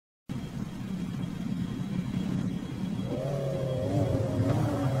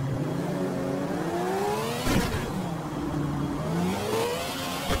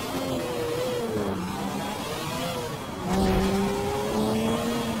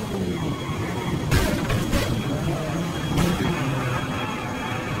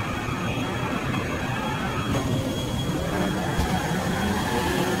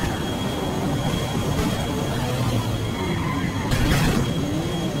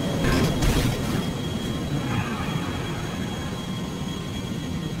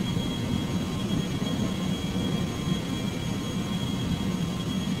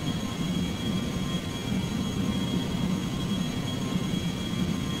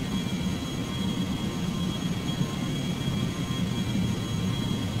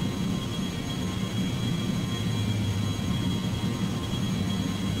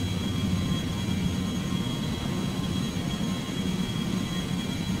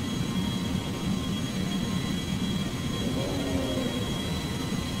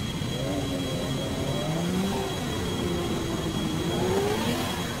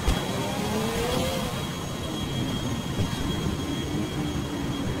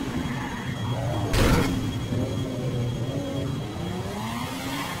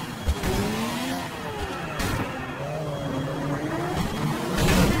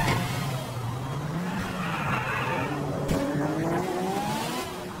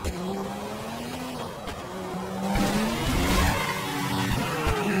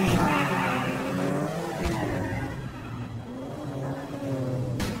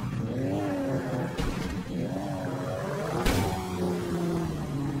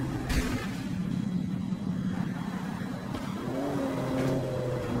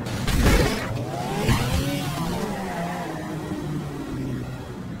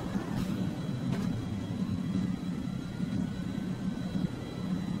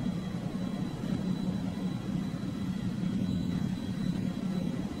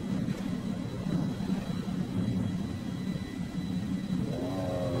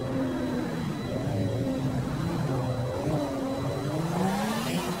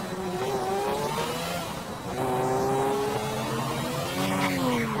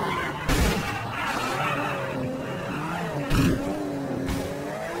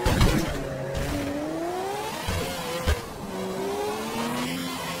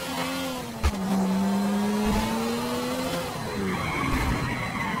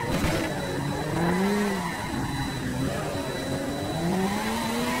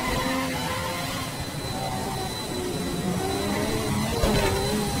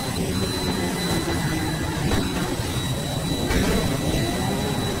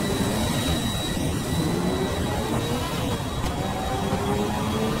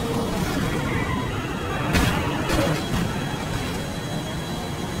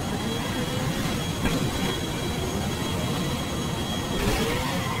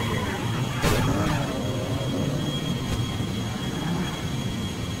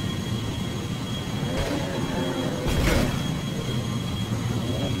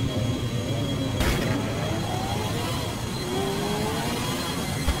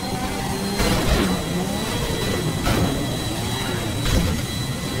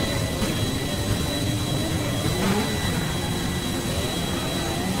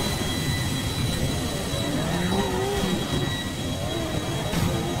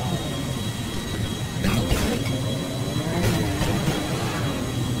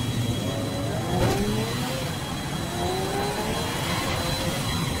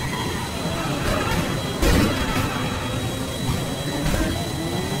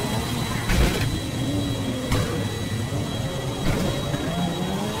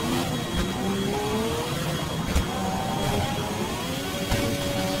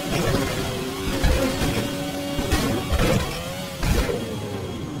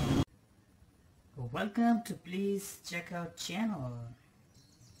Welcome to Please Check Out channel.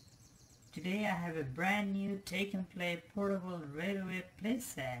 Today I have a brand new take and play portable railway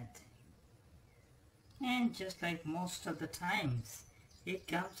playset. And just like most of the times, it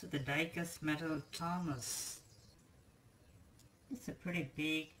comes with a die-cast metal Thomas. It's a pretty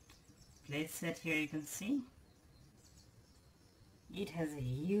big playset here, you can see. It has a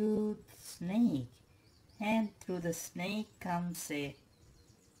huge snake, and through the snake comes a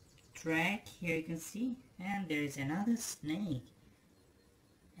track here, you can see, and there is another snake,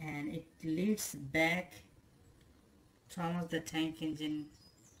 and it leads back Thomas the Tank Engine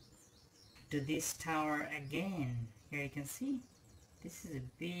to this tower again. Here you can see this is a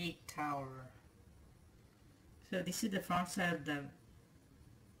big tower. So this is the front side of the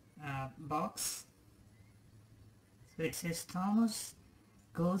box. So it says Thomas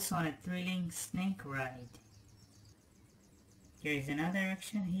goes on a thrilling snake ride. Here is another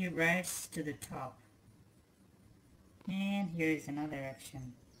action. He rides to the top. And here is another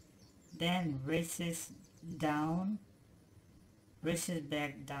action. Then races down, races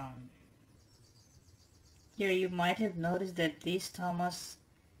back down. Here you might have noticed that this Thomas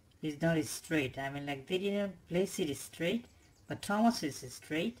is not straight. I mean, like, they didn't place it straight, but Thomas is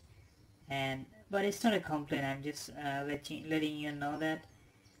straight. But it's not a complaint. I'm just letting you know that.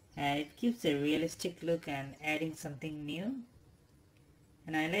 And it gives a realistic look and adding something new.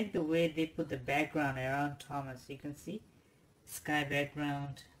 And I like the way they put the background around Thomas. You can see sky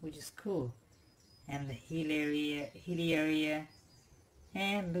background, which is cool, and the hilly area,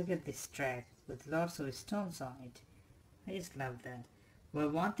 and look at this track with lots of stones on it. I just love that. Well,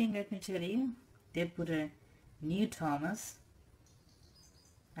 one thing let me tell you, they put a new Thomas,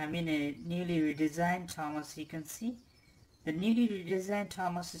 I mean a newly redesigned Thomas. You can see the newly redesigned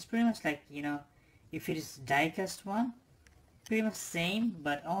Thomas is pretty much like, you know, if it is die-cast one, pretty much same,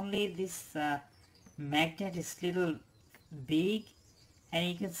 but only this magnet is little big, and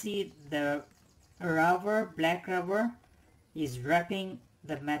you can see the rubber, black rubber, is wrapping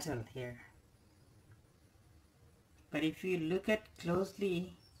the metal here. But if you look at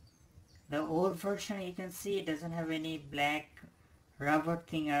closely, the old version, you can see it doesn't have any black rubber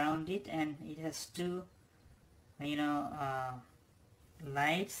thing around it, and it has two, you know,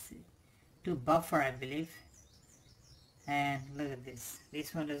 lights to buffer, I believe. And look at this.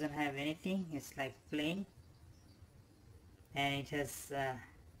 This one doesn't have anything. It's like plain. And it has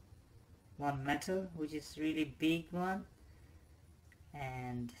one metal, which is really big one.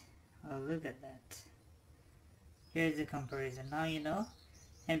 And oh, look at that. Here's the comparison. Now you know.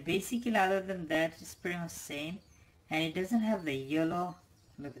 And basically, other than that, it's pretty much same. And it doesn't have the yellow.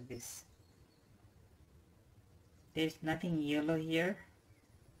 Look at this. There's nothing yellow here.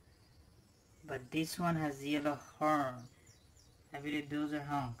 But this one has yellow horn. I believe those are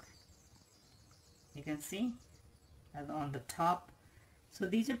honk. You can see on the top. So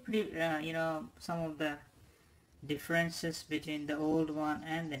these are pretty, you know, some of the differences between the old one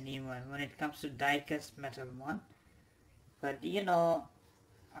and the new one when it comes to die-cast metal one. But you know,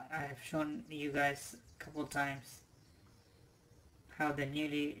 I have shown you guys a couple times how the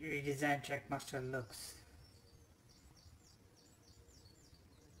newly redesigned Trackmaster looks.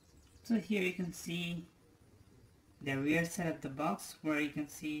 So here you can see the rear side of the box, where you can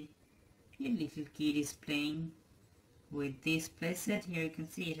see a little kid is playing with this playset. Here you can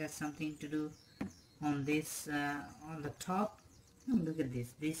see it has something to do on this, on the top. Oh, look at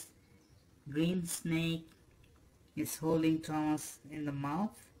this. This green snake is holding Thomas in the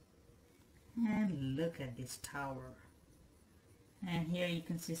mouth. And look at this tower. And here you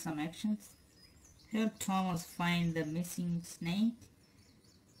can see some actions. Help Thomas find the missing snake.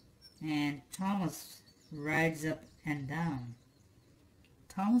 And Thomas rides up and down.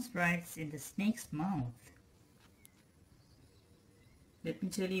 Thomas rides in the snake's mouth. Let me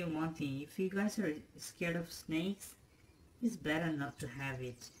tell you one thing. If you guys are scared of snakes, it's better not to have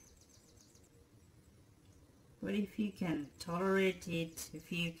it. But if you can tolerate it,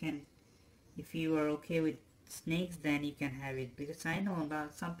 if you are okay with snakes, then you can have it. Because I know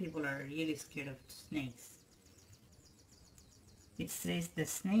that some people are really scared of snakes. It says the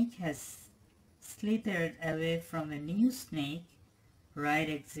snake has slithered away from a new snake ride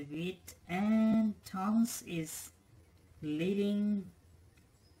exhibit, and Thomas is leading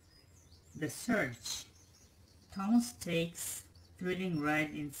the search. Thomas takes thrilling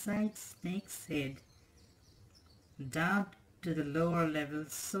ride inside snake's head down to the lower level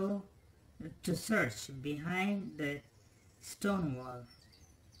to search behind the stone wall.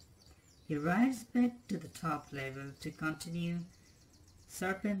 He rides back to the top level to continue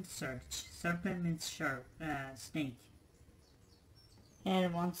serpent search. Serpent means sharp, snake.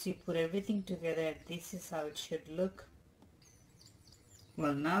 And once you put everything together, this is how it should look.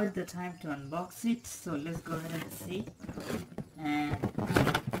 Well, now is the time to unbox it, so let's go ahead and see. And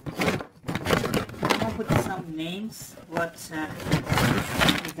I'm gonna put some names. What is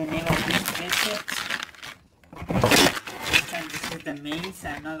the name of this playset? This time this is the maze.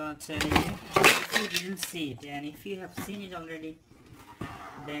 I'm not gonna tell you if you didn't see it, and if you have seen it already,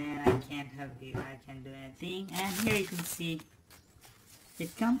 then I can't help you. I can't do anything. And here you can see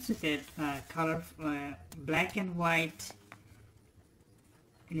it comes with a color black and white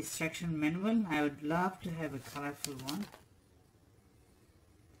instruction manual. I would love to have a colorful one.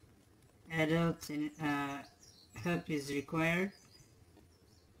 Adults help is required.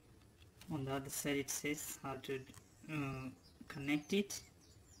 On the other side it says how to connect it.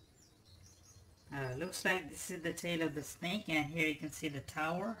 Looks like this is the tail of the snake, and here you can see the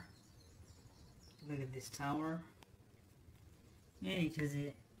tower. Look at this tower. Yeah, it has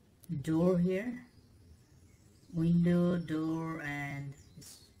a door here, window, door, and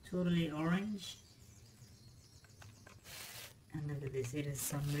it's totally orange. And look at this, it has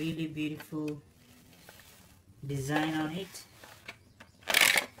some really beautiful design on it.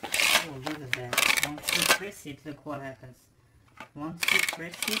 Oh, look at that. Once you press it, look what happens. Once you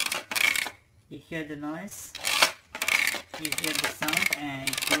press it, you hear the noise, you hear the sound, and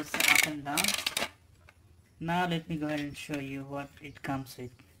it goes up and down. Now let me go ahead and show you what it comes with.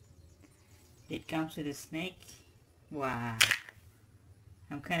 It comes with a snake. Wow.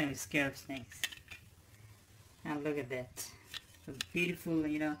 I'm kind of scared of snakes. And look at that. So beautiful,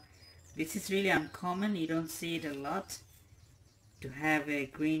 you know. This is really uncommon. You don't see it a lot. To have a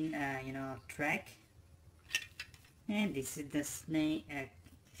green, you know, track. And this is the snake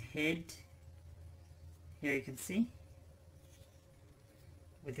head. Here you can see.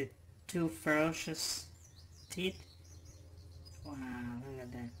 With the two ferocious teeth. Wow, look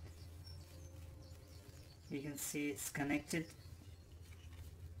at that. You can see it's connected,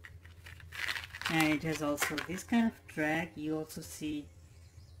 and it has also this kind of track. You also see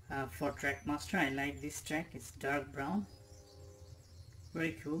for track master. I like this track. It's dark brown,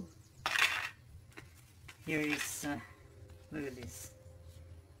 very cool. Here is look at this.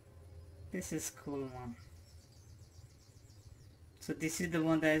 This is cool one. So this is the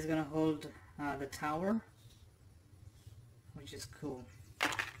one that is gonna hold the tower, which is cool.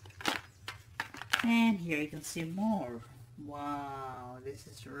 And here you can see more. Wow, this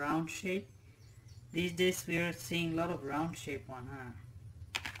is round shape. These days we are seeing a lot of round shape one, huh?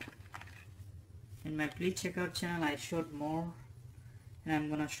 In my Please Check Out channel I showed more, and I'm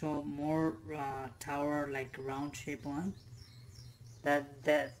gonna show more tower like round shape one.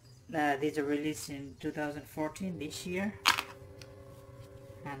 These are released in 2014, this year.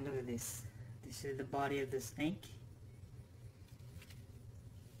 And look at this. This is the body of the snake.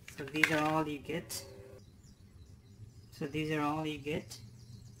 So these are all you get.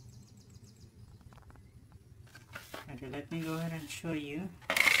 Okay, let me go ahead and show you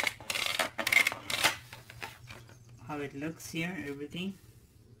how it looks here, everything.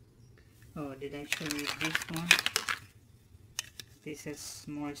 Oh, did I show you this one? This has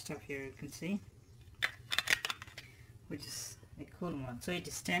more stuff here, you can see, which is a cool one. So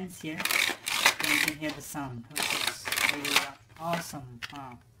it stands here and you can hear the sound, which is really awesome.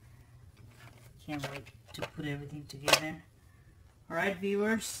 Wow. Can't wait to put everything together. Alright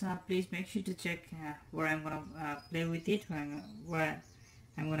viewers, please make sure to check where I'm gonna play with it, where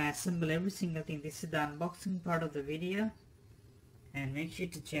I'm gonna assemble every single thing. This is the unboxing part of the video, and make sure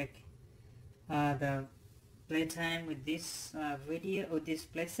to check the playtime with this video or this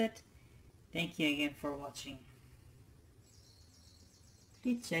playset. Thank you again for watching.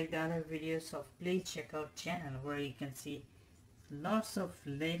 Please check the other videos of Please Check Out channel, where you can see lots of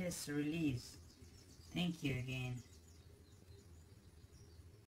latest release. Thank you again.